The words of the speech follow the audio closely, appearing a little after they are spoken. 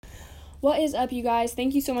What is up, you guys?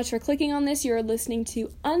 Thank you so much for clicking on this. You're listening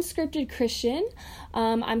to Unscripted Christian.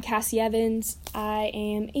 I'm Cassie Evans. I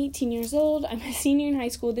am 18 years old. I'm a senior in high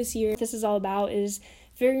school this year. What this is all about is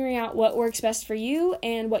figuring out what works best for you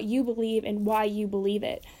and what you believe and why you believe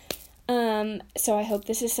it. So I hope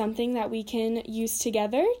this is something that we can use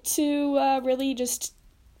together to really just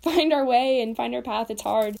find our way and find our path. It's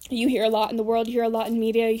hard. You hear a lot in the world, you hear a lot in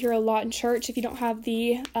media, you hear a lot in church. If you don't have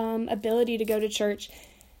the ability to go to church,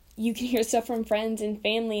 you can hear stuff from friends and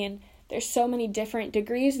family, and there's so many different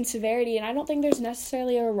degrees and severity, and I don't think there's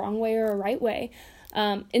necessarily a wrong way or a right way.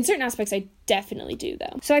 In certain aspects, I definitely do,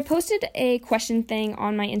 though. So I posted a question thing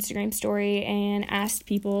on my Instagram story and asked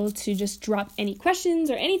people to just drop any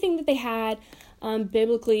questions or anything that they had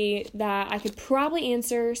biblically that I could probably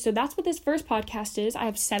answer. So that's what this first podcast is. I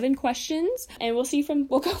have 7 questions, and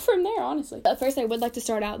we'll go from there, honestly. But first, I would like to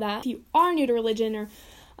start out that if you are new to religion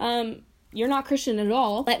or you're not Christian at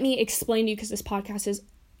all, let me explain to you, because this podcast is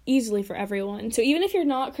easily for everyone. So even if you're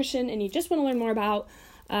not Christian and you just want to learn more about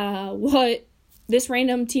what this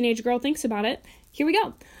random teenage girl thinks about it, here we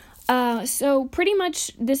go. So pretty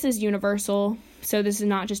much this is universal. So this is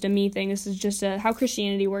not just a me thing. This is just how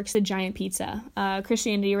Christianity works. The giant pizza.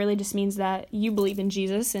 Christianity really just means that you believe in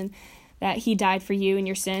Jesus and that he died for you and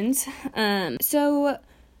your sins. So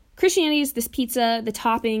Christianity is this pizza. The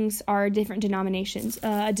toppings are different denominations.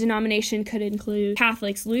 A denomination could include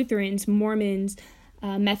Catholics, Lutherans, Mormons,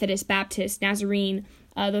 Methodist, Baptist, Nazarene.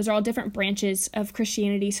 Those are all different branches of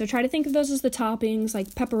Christianity. So try to think of those as the toppings, like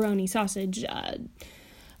pepperoni, sausage,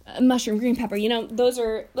 mushroom, green pepper. Those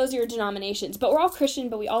are your denominations. But we're all Christian,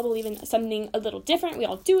 but we all believe in something a little different. We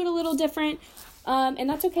all do it a little different. And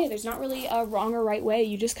that's okay. There's not really a wrong or right way.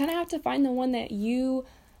 You just kind of have to find the one that you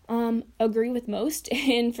agree with most.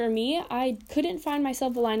 And for me, I couldn't find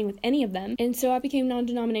myself aligning with any of them. And so I became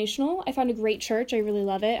non-denominational. I found a great church. I really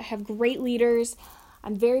love it. I have great leaders.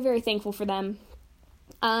 I'm very, very thankful for them.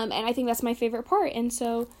 And I think that's my favorite part. And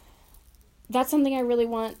so that's something I really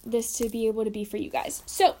want this to be able to be for you guys.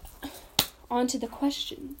 So on to the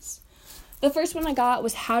questions. The first one I got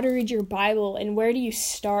was how to read your Bible and where do you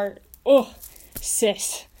start? Oh,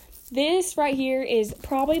 sis. This right here is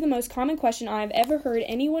probably the most common question I've ever heard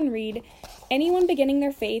anyone beginning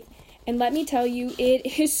their faith. And let me tell you,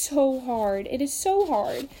 it is so hard. It is so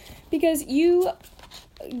hard because you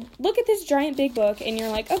look at this giant big book and you're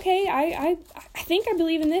like, okay, I think I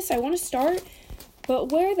believe in this. I want to start,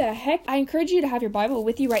 but where the heck? I encourage you to have your Bible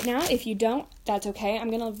with you right now. If you don't, that's okay. I'm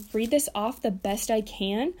going to read this off the best I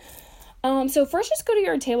can. So first, just go to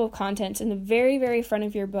your table of contents in the very, very front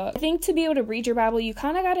of your book. I think to be able to read your Bible, you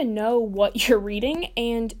kind of got to know what you're reading,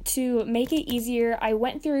 and to make it easier, I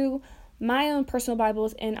went through my own personal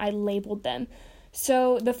Bibles and I labeled them.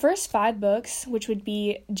 So the first 5 books, which would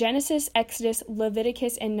be Genesis, Exodus,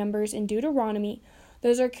 Leviticus, and Numbers, and Deuteronomy,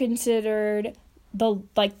 those are considered the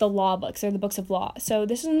law books, or the books of law. So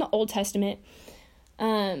this is in the Old Testament.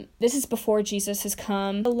 This is before Jesus has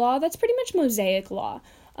come. The law, that's pretty much Mosaic law.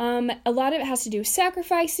 A lot of it has to do with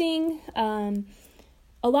sacrificing,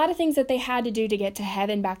 a lot of things that they had to do to get to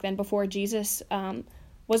heaven back then before Jesus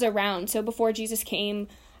was around. So before Jesus came,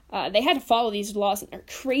 they had to follow these laws, and they're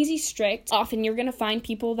crazy strict. Often you're going to find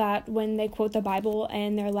people that when they quote the Bible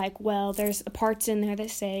and they're like, well, there's parts in there that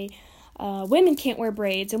say women can't wear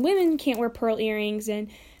braids and women can't wear pearl earrings and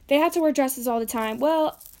they have to wear dresses all the time.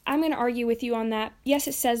 Well, I'm going to argue with you on that. Yes,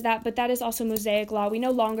 it says that, but that is also Mosaic law. We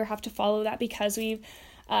no longer have to follow that because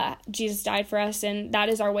Jesus died for us, and that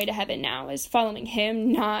is our way to heaven now, is following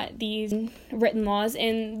him, not these written laws.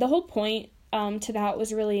 And the whole point to that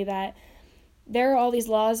was really that there are all these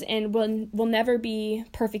laws, and we'll never be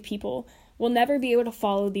perfect people. We'll never be able to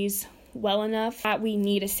follow these well enough that we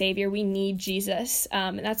need a savior. We need Jesus.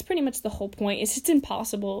 And that's pretty much the whole point. It's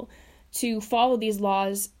impossible to follow these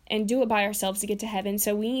laws and do it by ourselves to get to heaven.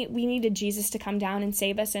 So we needed Jesus to come down and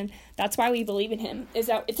save us, and that's why we believe in him, is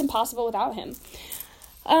that it's impossible without him.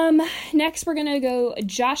 Next we're going to go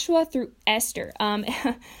Joshua through Esther.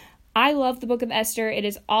 I love the book of Esther. It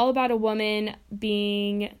is all about a woman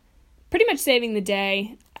being pretty much saving the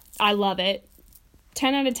day. I love it.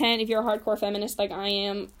 10 out of 10 if you're a hardcore feminist like I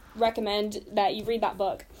am. Recommend that you read that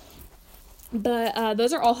book. But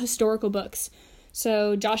those are all historical books.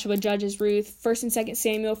 So Joshua, Judges, Ruth, 1st and 2nd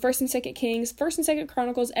Samuel, 1st and 2nd Kings, 1st and 2nd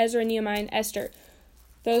Chronicles, Ezra, Nehemiah, and Esther.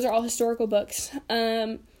 Those are all historical books.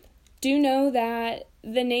 Do know that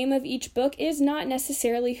the name of each book is not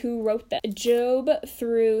necessarily who wrote them. Job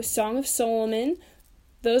through Song of Solomon,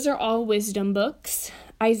 those are all wisdom books.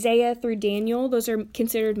 Isaiah through Daniel, those are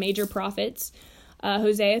considered major prophets.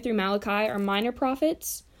 Hosea through Malachi are minor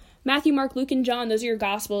prophets. Matthew, Mark, Luke, and John, those are your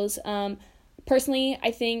Gospels. Personally,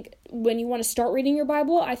 I think when you want to start reading your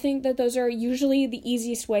Bible, I think that those are usually the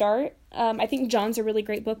easiest way to start. I think John's a really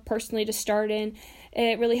great book personally to start in.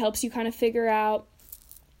 It really helps you kind of figure out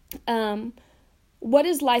what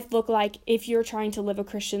does life look like if you're trying to live a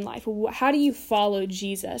Christian life? How do you follow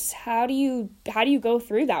Jesus? How do you go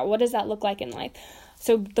through that? What does that look like in life?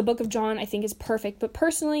 So the book of John, I think, is perfect. But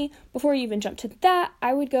personally, before you even jump to that,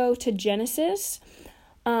 I would go to Genesis.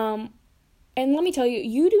 And let me tell you,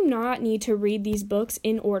 you do not need to read these books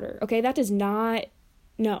in order, okay?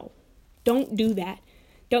 No, don't do that.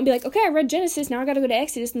 Don't be like, okay, I read Genesis, now I got to go to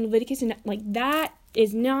Exodus and Leviticus, and that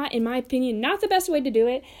is not, in my opinion, not the best way to do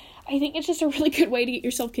it. I think it's just a really good way to get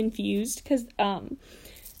yourself confused, because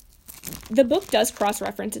the book does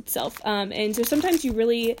cross-reference itself, and so sometimes you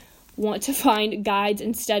really want to find guides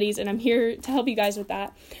and studies, and I'm here to help you guys with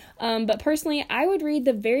that. But personally, I would read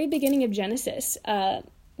the very beginning of Genesis,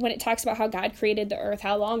 when it talks about how God created the earth,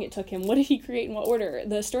 how long it took him, what did he create in what order,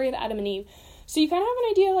 the story of Adam and Eve. So you kind of have an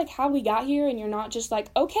idea like how we got here, and you're not just like,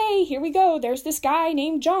 okay, here we go, there's this guy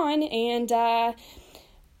named John, and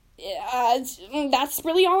that's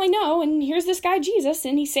really all I know, and here's this guy Jesus,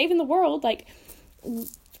 and he's saving the world. Like,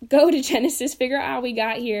 go to Genesis, figure out how we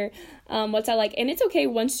got here, what's that like, and it's okay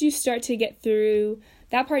once you start to get through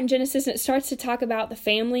that part in Genesis, and it starts to talk about the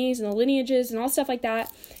families and the lineages and all stuff like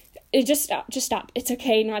that. Just stop. It's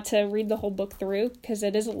okay not to read the whole book through, because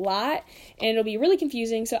it is a lot, and it'll be really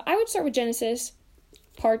confusing. So I would start with Genesis,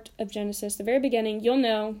 part of Genesis, the very beginning. You'll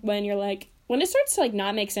know when when it starts to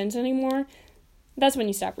not make sense anymore, that's when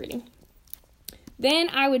you stop reading. Then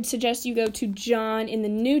I would suggest you go to John in the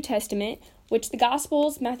New Testament, which the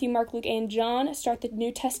Gospels, Matthew, Mark, Luke, and John, start the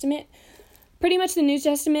New Testament. Pretty much the New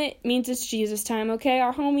Testament means it's Jesus time, okay?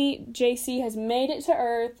 Our homie JC has made it to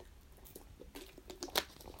earth.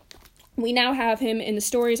 We now have him, and the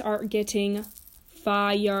stories are getting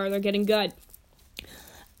fire. They're getting good.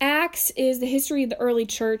 Acts is the history of the early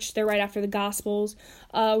church. They're right after the Gospels.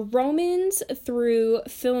 Romans through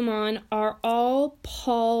Philemon are all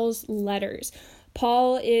Paul's letters.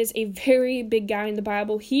 Paul is a very big guy in the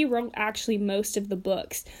Bible. He wrote actually most of the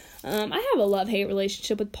books. I have a love-hate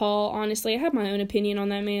relationship with Paul, honestly. I have my own opinion on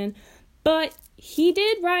that man. But he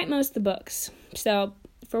did write most of the books. So,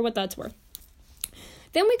 for what that's worth.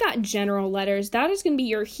 Then we got general letters. That is going to be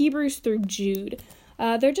your Hebrews through Jude.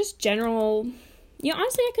 They're just general.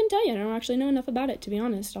 Honestly, I couldn't tell you. I don't actually know enough about it, to be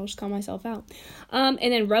honest. I'll just call myself out. And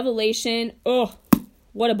then Revelation. Oh,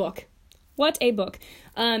 what a book. What a book.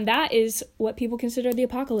 That is what people consider the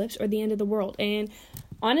apocalypse or the end of the world. And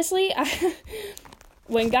honestly,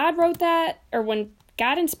 when God wrote that, or when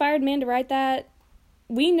God inspired man to write that,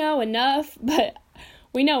 we know enough, but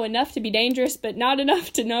we know enough to be dangerous, but not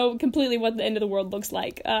enough to know completely what the end of the world looks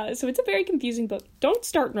like. So it's a very confusing book. Don't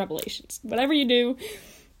start in Revelations. Whatever you do,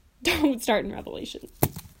 don't start in Revelation.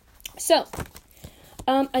 So,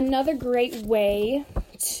 another great way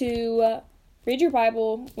to read your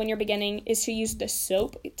Bible when you're beginning is to use the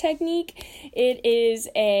SOAP technique. It is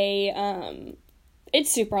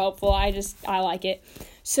it's super helpful. I like it.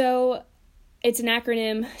 So, it's an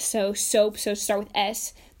acronym. So, SOAP, so start with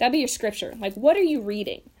S. That'd be your scripture. Like, what are you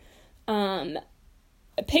reading?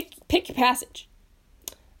 Pick your passage.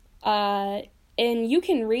 And you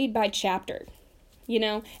can read by chapter,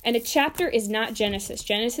 and a chapter is not Genesis.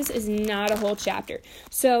 Genesis is not a whole chapter.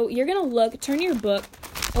 So you're going to turn your book,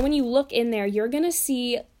 and when you look in there, you're going to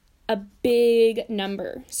see a big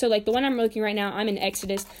number. So like the one I'm looking right now, I'm in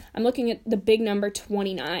Exodus. I'm looking at the big number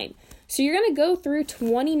 29. So you're going to go through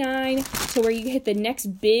 29 to where you hit the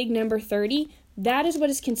next big number 30. That is what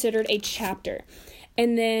is considered a chapter.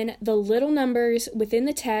 And then the little numbers within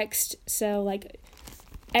the text, so like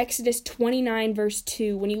Exodus 29 verse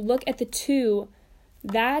 2, when you look at the 2,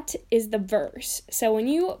 that is the verse. So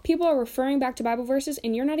when people are referring back to Bible verses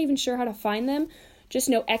and you're not even sure how to find them, just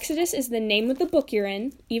know Exodus is the name of the book you're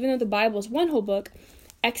in. Even though the Bible is one whole book,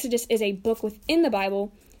 Exodus is a book within the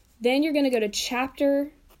Bible. Then you're going to go to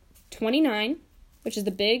chapter 29, which is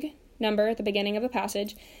the big number at the beginning of a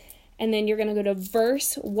passage. And then you're going to go to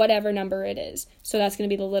verse, whatever number it is. So that's going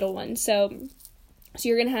to be the little one. So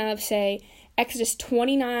you're going to have, say, Exodus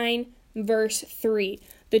 29, verse 3.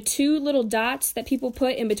 The 2 little dots that people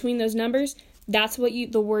put in between those numbers, that's what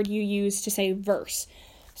the word you use to say verse.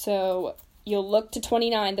 So you'll look to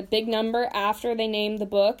 29. The big number after they name the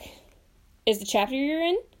book is the chapter you're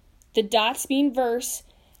in. The dots being verse.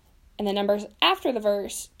 And the numbers after the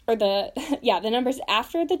verse, or the numbers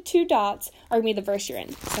after the 2 dots are going to be the verse you're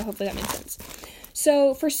in. So hopefully that makes sense.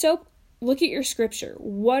 So for SOAP, look at your scripture.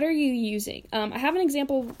 What are you using? I have an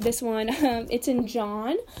example of this one. It's in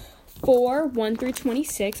John 4, 1 through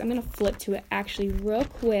 26. I'm going to flip to it actually real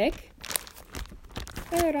quick.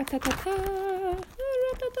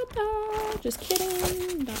 Just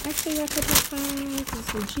kidding. Not actually ra-ta-ta-ta. This is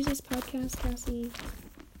the Jesus podcast, Cassie.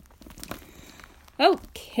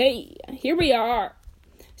 Okay, here we are.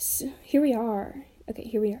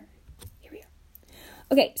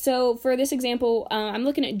 Okay, so for this example, I'm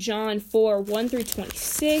looking at John 4, 1 through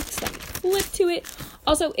 26. Let me flip to it.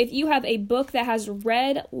 Also, if you have a book that has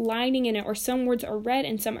red lining in it, or some words are red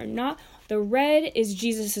and some are not, the red is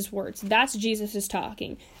Jesus's words. That's Jesus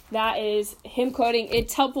talking. That is him quoting.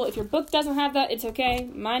 It's helpful. If your book doesn't have that, it's okay.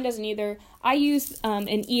 Mine doesn't either. I use an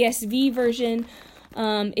ESV version.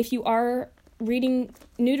 If you are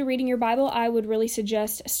new to reading your Bible, I would really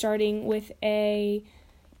suggest starting with a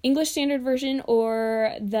English Standard Version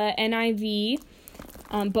or the NIV.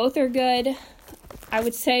 Both are good. I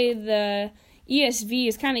would say the ESV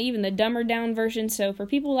is kind of even the dumber down version. So for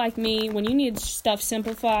people like me, when you need stuff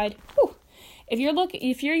simplified, if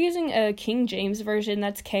you're using a King James version,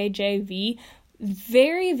 that's KJV,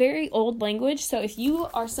 very, very old language. So if you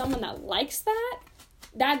are someone that likes that,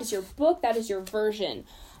 that is your book, that is your version.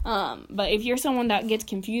 But if you're someone that gets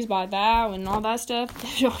confused by that and all that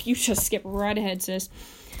stuff, you just skip right ahead, sis.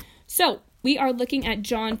 So we are looking at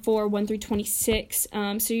John 4, 1 through 26.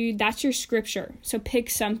 That's your scripture. So pick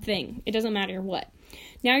something. It doesn't matter what.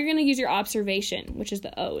 Now you're going to use your observation, which is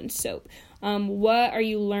the O in SOAP. What are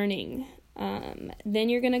you learning? Then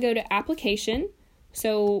you're going to go to application.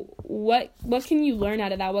 So what can you learn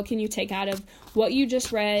out of that? What can you take out of what you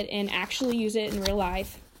just read and actually use it in real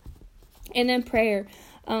life? And then prayer.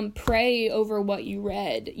 Pray over what you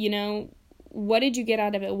read. What did you get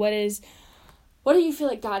out of it? What do you feel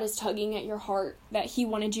like God is tugging at your heart that he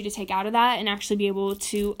wanted you to take out of that and actually be able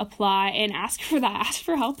to apply and ask for that? Ask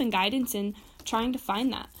for help and guidance in trying to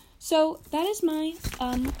find that. So that is my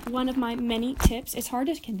one of my many tips. It's hard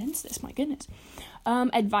to condense this, my goodness.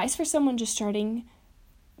 Advice for someone just starting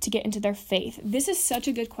to get into their faith. This is such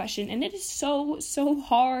a good question, and it is so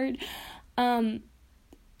hard.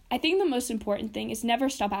 I think the most important thing is never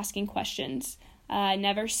stop asking questions.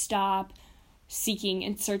 Never stop seeking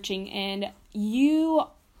and searching, and you're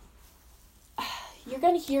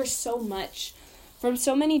going to hear so much from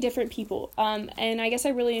so many different people. And I guess I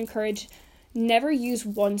really encourage never use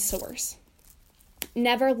one source.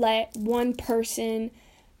 Never let one person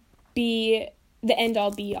be the end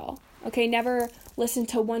all be all. Okay, never listen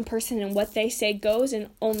to one person and what they say goes and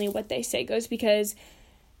only what they say goes, because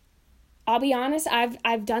I'll be honest,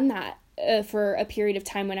 I've done that for a period of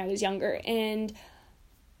time when I was younger, and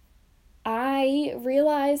I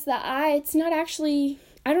realized that I don't actually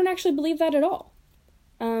believe that at all.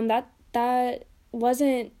 That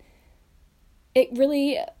wasn't it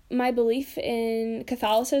really. My belief in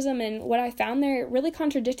Catholicism and what I found there, it really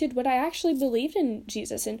contradicted what I actually believed in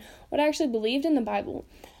Jesus and what I actually believed in the Bible.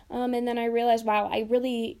 And then I realized, wow, I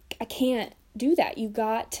can't do that. You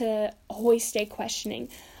got to always stay questioning.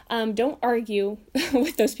 Don't argue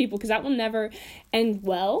with those people, because that will never end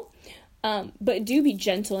well. But do be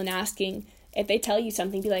gentle in asking. If they tell you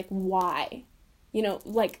something, be like, why?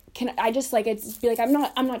 Can I just be like, I'm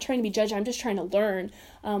not trying to be judged. I'm just trying to learn.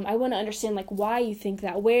 I want to understand why you think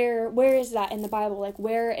that. Where is that in the Bible?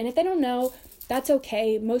 Where? And if they don't know, that's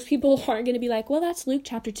okay. Most people aren't going to be like, well, that's Luke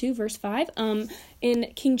chapter 2, verse 5.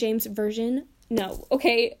 In King James version, no.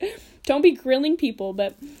 Okay, don't be grilling people.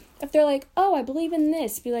 But if they're like, oh, I believe in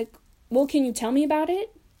this, be like, well, can you tell me about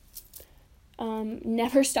it?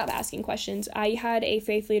 Never stop asking questions. I had a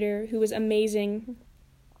faith leader who was amazing.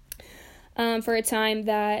 For a time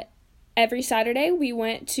that every Saturday we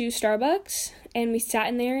went to Starbucks and we sat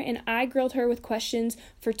in there and I grilled her with questions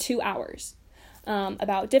for 2 hours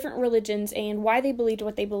about different religions and why they believed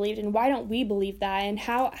what they believed and why don't we believe that and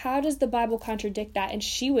how does the Bible contradict that. And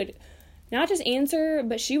she would not just answer,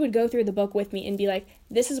 but she would go through the book with me and be like,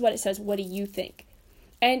 this is what it says, what do you think?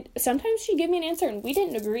 And sometimes she'd give me an answer and we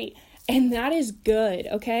didn't agree, and that is good,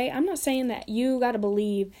 okay? I'm not saying that you gotta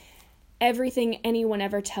believe everything anyone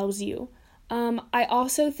ever tells you. I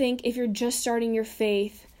also think if you're just starting your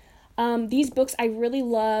faith, these books I really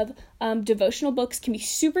love. Devotional books can be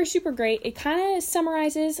super great. It kind of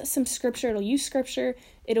summarizes some scripture. It'll use scripture.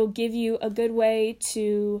 It'll give you a good way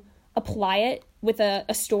to apply it with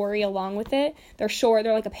a story along with it. They're short.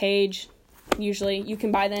 They're like a page. Usually you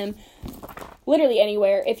can buy them literally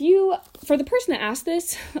anywhere. For the person that asked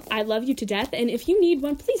this, I love you to death. And if you need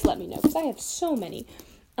one, please let me know, because I have so many.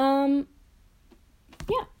 Yeah.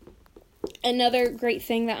 Another great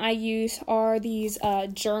thing that I use are these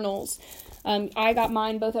journals. I got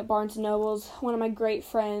mine both at Barnes & Noble's. One of my great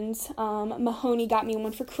friends, Mahoney, got me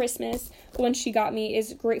one for Christmas. The one she got me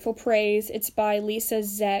is Grateful Praise. It's by Lisa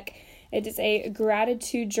Zeck. It is a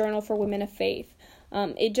gratitude journal for women of faith.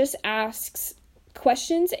 It just asks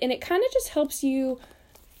questions, and it kind of just helps you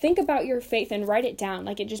think about your faith and write it down.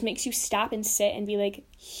 Like, it just makes you stop and sit and be like,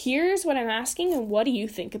 here's what I'm asking, and what do you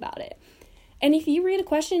think about it? And if you read a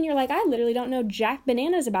question and you're like, I literally don't know jack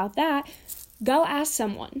bananas about that, go ask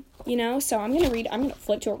someone, So I'm going to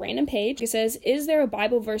flip to a random page. It says, is there a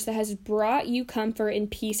Bible verse that has brought you comfort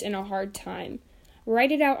and peace in a hard time?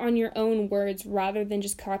 Write it out on your own words rather than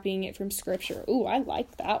just copying it from scripture. Ooh, I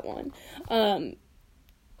like that one.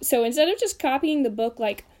 So instead of just copying the book,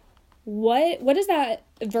 like, what does that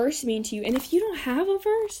verse mean to you? And if you don't have a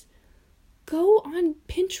verse, go on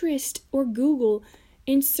Pinterest or Google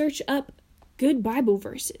and search up good Bible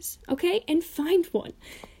verses, okay? And find one.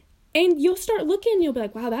 And you'll start looking and you'll be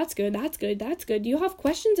like, wow, that's good, that's good, that's good. You'll have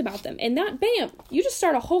questions about them. And that, bam, you just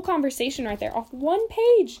start a whole conversation right there off one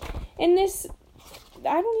page in this,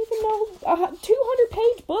 I don't even know,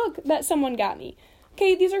 200-page book that someone got me.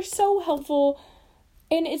 Okay, these are so helpful.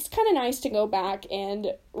 And it's kind of nice to go back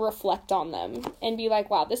and reflect on them and be like,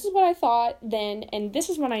 wow, this is what I thought then, and this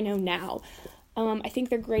is what I know now. I think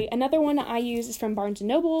they're great. Another one I use is from Barnes &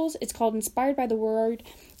 Nobles. It's called Inspired by the Word.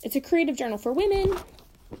 It's a creative journal for women.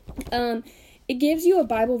 It gives you a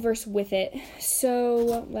Bible verse with it.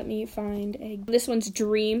 So let me find this one's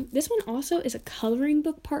Dream. This one also is a coloring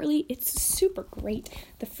book partly. It's super great.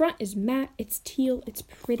 The front is matte. It's teal. It's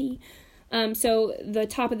pretty. So the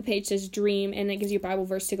top of the page says Dream, and it gives you a Bible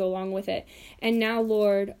verse to go along with it. And now,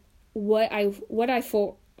 Lord,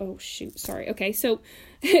 Okay, so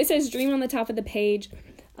it says Dream on the top of the page,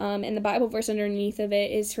 and the Bible verse underneath of it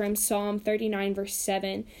is from Psalm 39, verse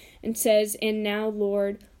 7, and says, and now,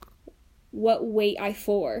 Lord, what wait I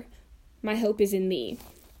for? My hope is in thee.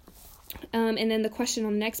 And then the question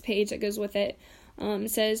on the next page that goes with it,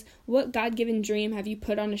 says, what God-given dream have you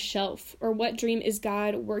put on a shelf? Or what dream is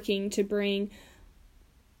God working to bring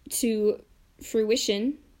to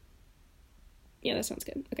fruition? Yeah, that sounds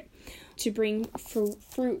good. Okay. To bring fruit.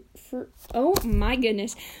 Oh my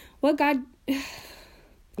goodness. What God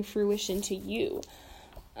fruition to you?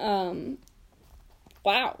 Wow.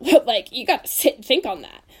 Like, you gotta sit and think on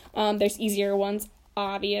that. There's easier ones,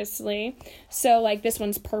 obviously. So, like, this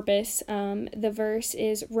one's purpose. The verse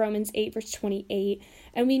is Romans 8, verse 28.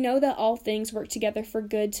 And we know that all things work together for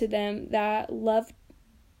good to them that love...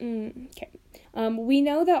 we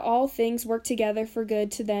know that all things work together for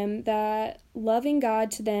good to them that loving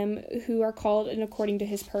God, to them who are called and according to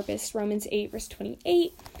his purpose. Romans 8, verse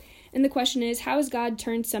 28. And the question is, how has God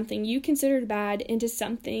turned something you considered bad into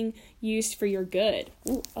something used for your good?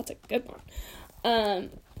 Ooh, that's a good one.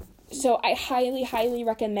 So I highly, highly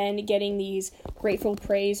recommend getting these Grateful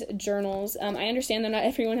Praise journals. I understand that not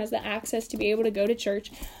everyone has the access to be able to go to church.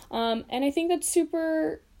 And I think that's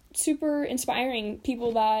super, super inspiring.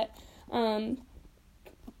 People that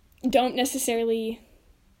don't necessarily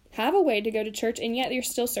have a way to go to church, and yet you're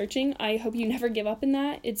still searching. I hope you never give up in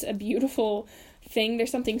that. It's a beautiful thing.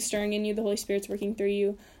 There's something stirring in you. The Holy Spirit's working through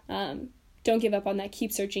you. Don't give up on that.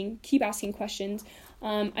 Keep searching. Keep asking questions.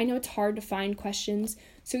 I know it's hard to find questions.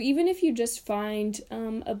 So even if you just find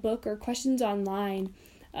a book or questions online,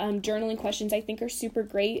 journaling questions I think are super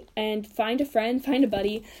great. And find a friend, find a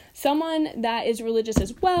buddy, someone that is religious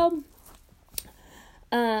as well.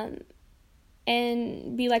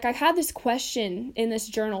 And be like, I've had this question in this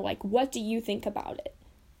journal, like, what do you think about it?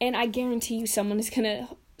 And I guarantee you someone is going to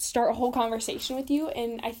start a whole conversation with you.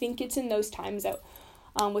 And I think it's in those times that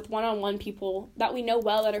with one-on-one people that we know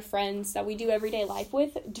well, that are friends, that we do everyday life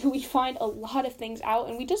with, do we find a lot of things out,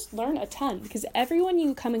 and we just learn a ton, because everyone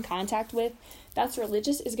you come in contact with that's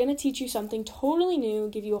religious is going to teach you something totally new,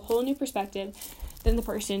 give you a whole new perspective than the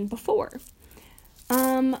person before.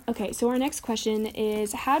 Okay, so our next question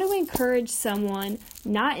is, how to encourage someone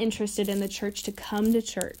not interested in the church to come to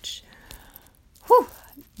church? Whew,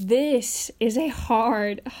 this is a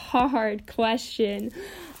hard question.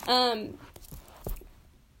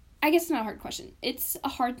 I guess it's not a hard question. It's a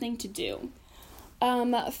hard thing to do.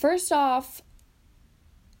 First off,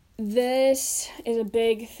 this is a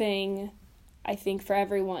big thing, I think, for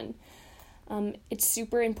everyone. It's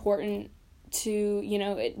super important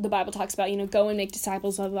to, the Bible talks about, go and make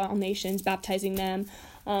disciples of all nations, baptizing them,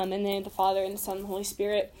 and then the Father and the Son and the Holy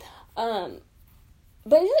Spirit. But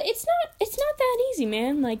it's not that easy,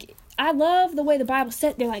 man. Like, I love the way the Bible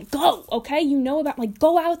said, they're like, go, okay?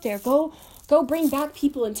 Go out there, go bring back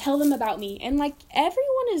people and tell them about me. And, like,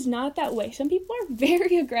 everyone is not that way. Some people are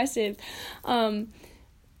very aggressive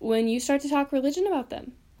when you start to talk religion about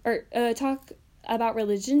them, or talk about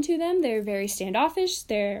religion to them. They're very standoffish.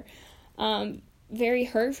 They're very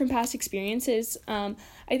hurt from past experiences. I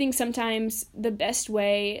think sometimes the best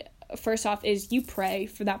way, first off, is you pray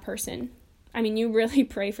for that person. I mean, you really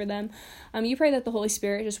pray for them. You pray that the Holy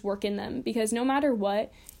Spirit just work in them, because no matter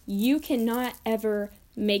what, you cannot ever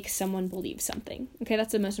make someone believe something. Okay,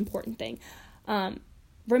 that's the most important thing.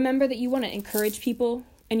 Remember that you want to encourage people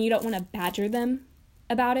and you don't want to badger them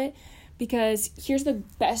about it, because here's the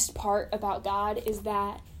best part about God is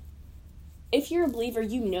that if you're a believer,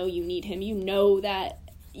 you know you need him. You know that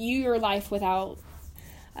your life without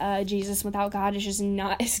Jesus, without God, is just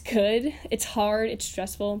not as good. It's hard. It's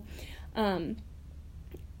stressful.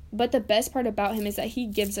 But the best part about him is that he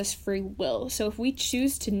gives us free will. So if we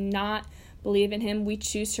choose to not believe in him, we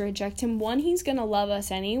choose to reject him, one, he's going to love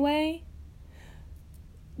us anyway.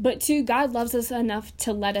 But two, God loves us enough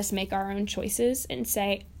to let us make our own choices and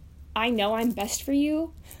say, I know I'm best for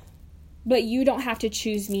you, but you don't have to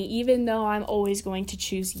choose me, even though I'm always going to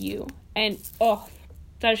choose you. And,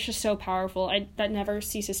 that's just so powerful. That never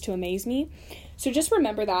ceases to amaze me. So just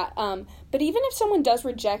remember that. But even if someone does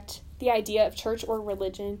reject the idea of church or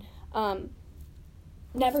religion,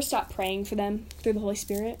 never stop praying for them through the Holy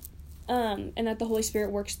Spirit, and that the Holy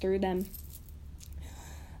Spirit works through them.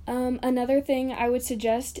 Another thing I would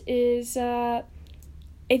suggest is,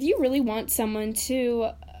 if you really want someone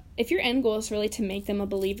to, if your end goal is really to make them a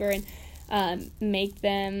believer and make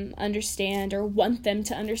them understand or want them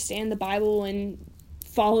to understand the Bible and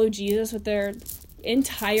follow Jesus with their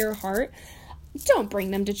entire heart, don't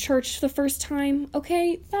bring them to church the first time,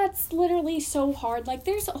 okay? That's literally so hard. Like,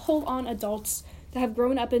 there's whole-on adults that have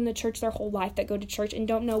grown up in the church their whole life that go to church and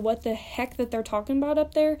don't know what the heck that they're talking about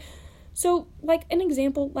up there. So, like, an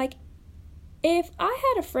example, like, if I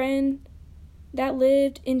had a friend that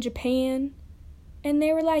lived in Japan and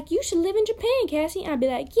they were like, you should live in Japan, Cassie, I'd be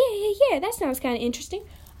like, yeah, that sounds kind of interesting.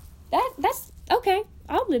 That's okay.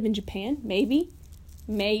 I'll live in Japan, maybe.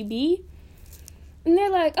 And they're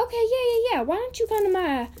like, okay, yeah, why don't you come to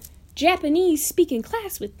my Japanese speaking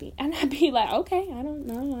class with me? And I'd be like, okay, I don't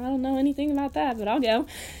know anything about that, but I'll go.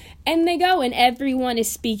 And they go, and everyone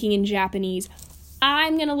is speaking in Japanese.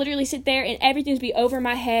 I'm going to literally sit there and everything's be over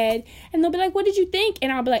my head. And they'll be like, what did you think?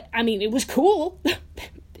 And I'll be like, I mean, it was cool.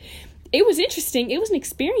 It was interesting. It was an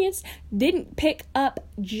experience. Didn't pick up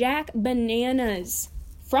jack bananas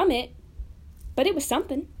from it, but it was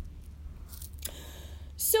something.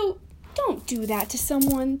 So don't do that to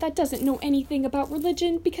someone that doesn't know anything about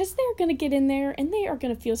religion, because they're going to get in there and they are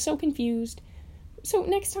going to feel so confused. So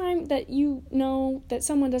next time that you know that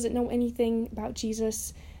someone doesn't know anything about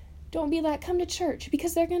Jesus, don't be like, come to church,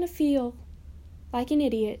 because they're going to feel like an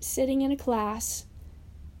idiot sitting in a class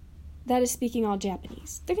that is speaking all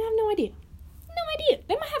Japanese. They're going to have no idea.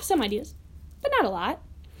 They might have some ideas, but not a lot.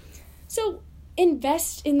 So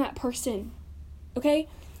invest in that person, okay?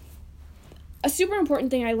 A super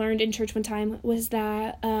important thing I learned in church one time was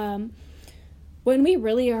that when we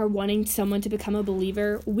really are wanting someone to become a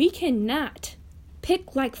believer, we cannot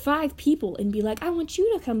pick like 5 people and be like, I want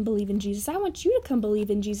you to come believe in Jesus. I want you to come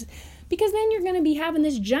believe in Jesus. Because then you're going to be having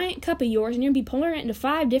this giant cup of yours and you're going to be pouring it into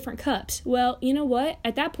 5 different cups. Well, you know what?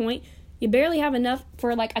 At that point, you barely have enough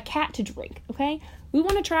for like a cat to drink, okay? We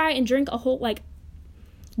want to try and drink a whole, like,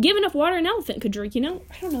 give enough water an elephant could drink, you know?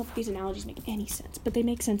 I don't know if these analogies make any sense, but they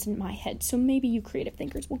make sense in my head. So maybe you creative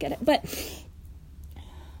thinkers will get it. But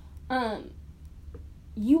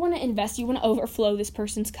you want to invest, you want to overflow this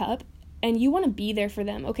person's cup. And you want to be there for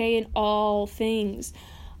them, okay, in all things.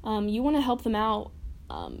 You want to help them out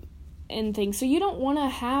and things. So you don't want to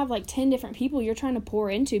have like 10 different people you're trying to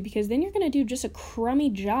pour into, because then you're going to do just a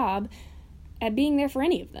crummy job at being there for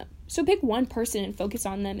any of them. So pick one person and focus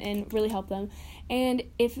on them and really help them. And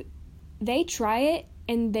if they try it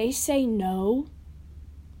and they say no,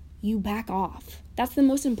 you back off. That's the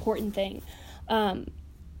most important thing,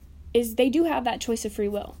 is they do have that choice of free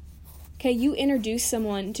will. Okay, you introduce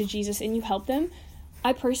someone to Jesus and you help them.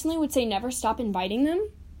 I personally would say never stop inviting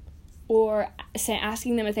them or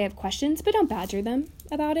asking them if they have questions, but don't badger them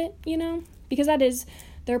about it, you know, because that is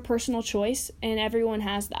their personal choice and everyone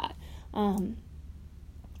has that.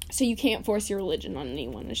 So you can't force your religion on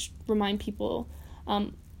anyone. Just remind people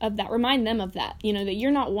of that. Remind them of that, you know, that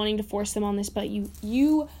you're not wanting to force them on this, but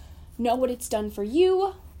you know what it's done for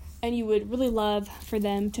you and you would really love for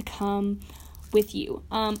them to come with you.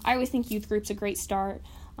 I always think youth group's a great start.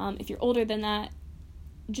 If you're older than that,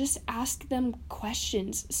 just ask them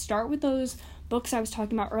questions. Start with those books I was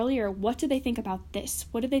talking about earlier. What do they think about this?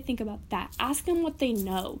 What do they think about that? Ask them what they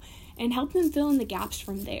know and help them fill in the gaps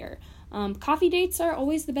from there. Coffee dates are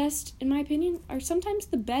always the best, in my opinion, are sometimes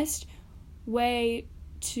the best way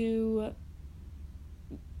to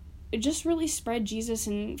just really spread Jesus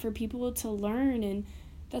and for people to learn, and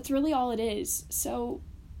that's really all it is. So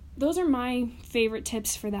those are my favorite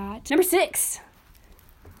tips for that. Number 6,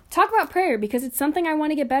 talk about prayer because it's something I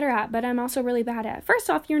want to get better at, but I'm also really bad at. First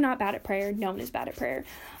off, you're not bad at prayer. No one is bad at prayer.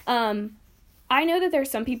 I know that there's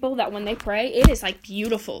some people that when they pray, it is like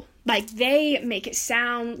beautiful. Like they make it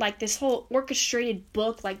sound like this whole orchestrated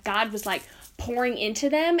book, like God was like pouring into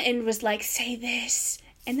them and was like, say this.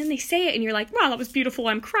 And then they say it and you're like, wow, that was beautiful.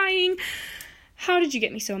 I'm crying. How did you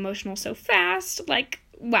get me so emotional so fast? Like,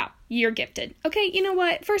 wow, you're gifted. Okay, you know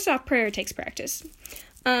what? First off, prayer takes practice.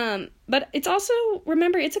 But it's also,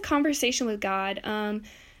 remember, it's a conversation with God.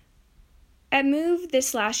 At Move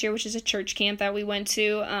this last year, which is a church camp that we went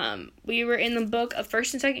to, we were in the book of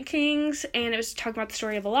 1st and 2nd Kings, and it was talking about the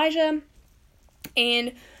story of Elijah,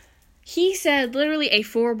 and he said literally a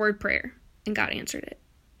 4-word prayer, and God answered it.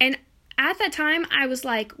 And at that time, I was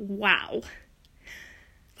like, wow.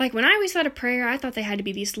 Like, when I always thought of prayer, I thought they had to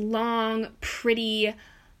be these long, pretty,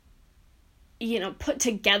 put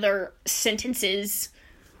together sentences,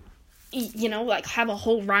 like have a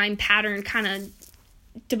whole rhyme pattern kind of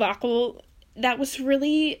debacle that was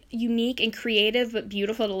really unique and creative but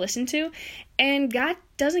beautiful to listen to. And God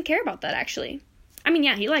doesn't care about that, actually. I mean,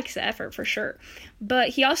 yeah, he likes the effort for sure, but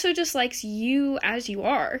he also just likes you as you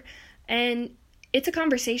are. And it's a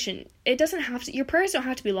conversation. It doesn't have to, your prayers don't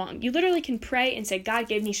have to be long. You literally can pray and say, God,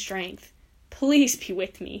 give me strength. Please be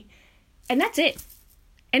with me. And that's it.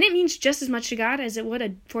 And it means just as much to God as it would a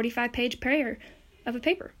 45-page prayer of a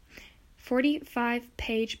paper.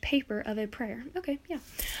 45-page paper of a prayer. Okay, yeah.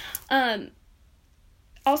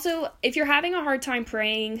 Also, if you're having a hard time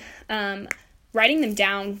praying, writing them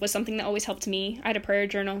down was something that always helped me. I had a prayer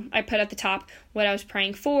journal. I put at the top what I was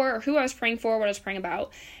praying for, or who I was praying for, what I was praying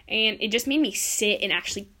about. And it just made me sit and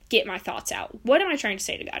actually get my thoughts out. What am I trying to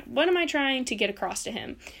say to God? What am I trying to get across to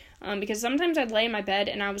him? Because sometimes I'd lay in my bed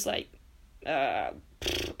and I was like,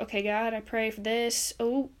 okay, God, I pray for this.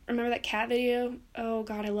 Oh, remember that cat video? Oh,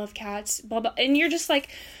 God, I love cats. Blah, blah. And you're just like,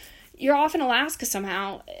 you're off in Alaska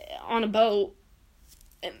somehow on a boat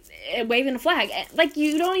waving a flag. Like,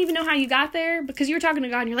 you don't even know how you got there because you were talking to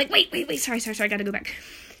God and you're like, wait, sorry, I gotta go back.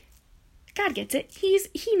 God gets it.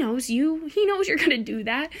 He knows you. He knows you're gonna do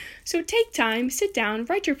that. So take time, sit down,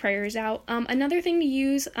 write your prayers out. Another thing to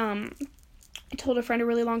use, I told a friend a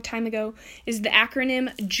really long time ago, is the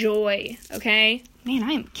acronym JOY, okay? Man,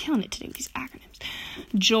 I am killing it today with these acronyms.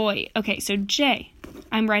 JOY. Okay, so J.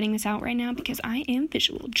 I'm writing this out right now because I am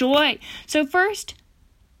visual. JOY. So first,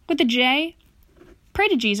 with the J, pray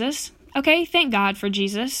to Jesus, okay? Thank God for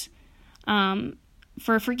Jesus,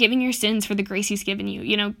 for forgiving your sins, for the grace he's given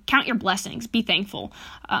you. Count your blessings. Be thankful.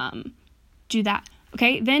 Do that,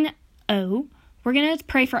 okay? Then O, we're going to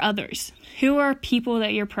pray for others. Who are people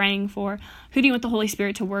that you're praying for? Who do you want the Holy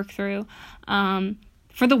Spirit to work through?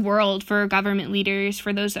 For the world, for government leaders,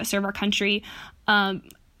 for those that serve our country.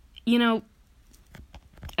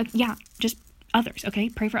 Just others, okay?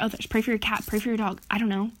 Pray for others. Pray for your cat. Pray for your dog. I don't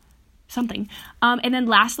know. Something. And then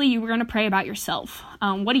lastly, you were going to pray about yourself.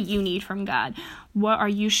 What do you need from God? What are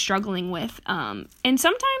you struggling with? And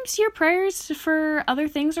sometimes your prayers for other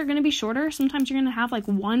things are going to be shorter. Sometimes you're going to have like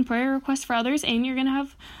one prayer request for others, and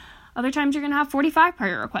other times you're going to have 45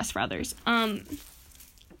 prayer requests for others.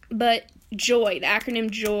 But JOY, the acronym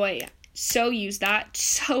JOY, so use that.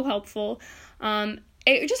 So helpful.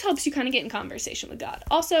 It just helps you kind of get in conversation with God.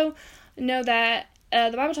 Also, know that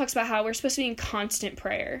the Bible talks about how we're supposed to be in constant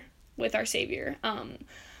prayer with our Savior.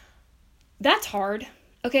 That's hard.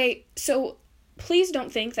 Okay, so please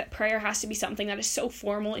don't think that prayer has to be something that is so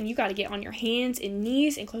formal and you got to get on your hands and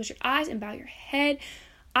knees and close your eyes and bow your head.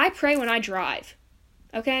 I pray when I drive.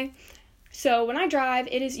 Okay? So when I drive,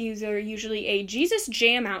 it is either usually a Jesus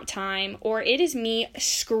jam out time, or it is me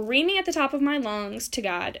screaming at the top of my lungs to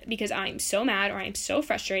God because I am so mad or I am so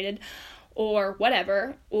frustrated or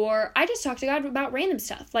whatever, or I just talk to God about random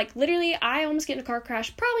stuff. Like, literally, I almost get in a car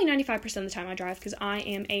crash probably 95% of the time I drive because I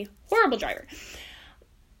am a horrible driver.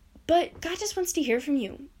 But God just wants to hear from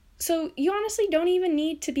you. So you honestly don't even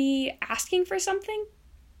need to be asking for something.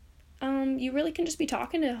 You really can just be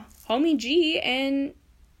talking to homie G and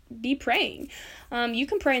be praying. You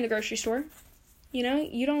can pray in the grocery store. You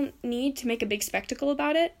don't need to make a big spectacle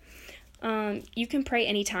about it. You can pray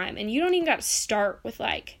anytime, and you don't even got to start with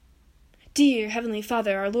like, Dear Heavenly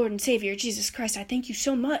Father, our Lord and Savior, Jesus Christ, I thank you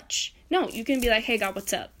so much. No, you can be like, hey, God,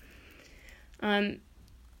 what's up?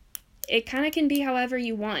 It kind of can be however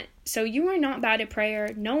you want. So you are not bad at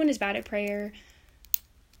prayer. No one is bad at prayer.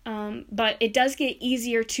 But it does get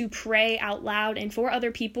easier to pray out loud and for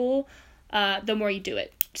other people the more you do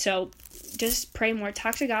it. So just pray more,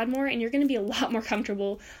 talk to God more, and you're going to be a lot more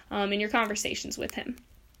comfortable in your conversations with him.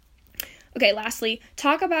 Okay, lastly,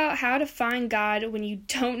 talk about how to find God when you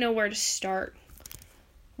don't know where to start.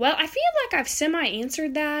 Well, I feel like I've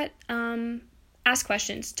semi-answered that. Ask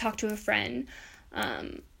questions. Talk to a friend.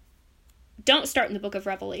 Don't start in the book of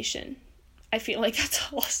Revelation. I feel like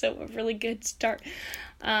that's also a really good start.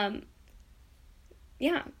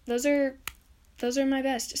 Yeah, those are my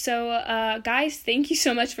best. So, guys, thank you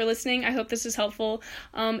so much for listening. I hope this is helpful.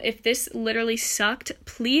 If this literally sucked,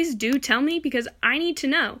 please do tell me, because I need to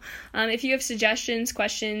know. If you have suggestions,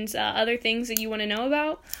 questions, other things that you want to know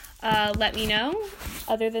about, let me know.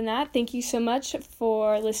 Other than that, thank you so much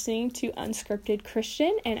for listening to Unscripted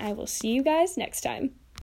Christian, and I will see you guys next time.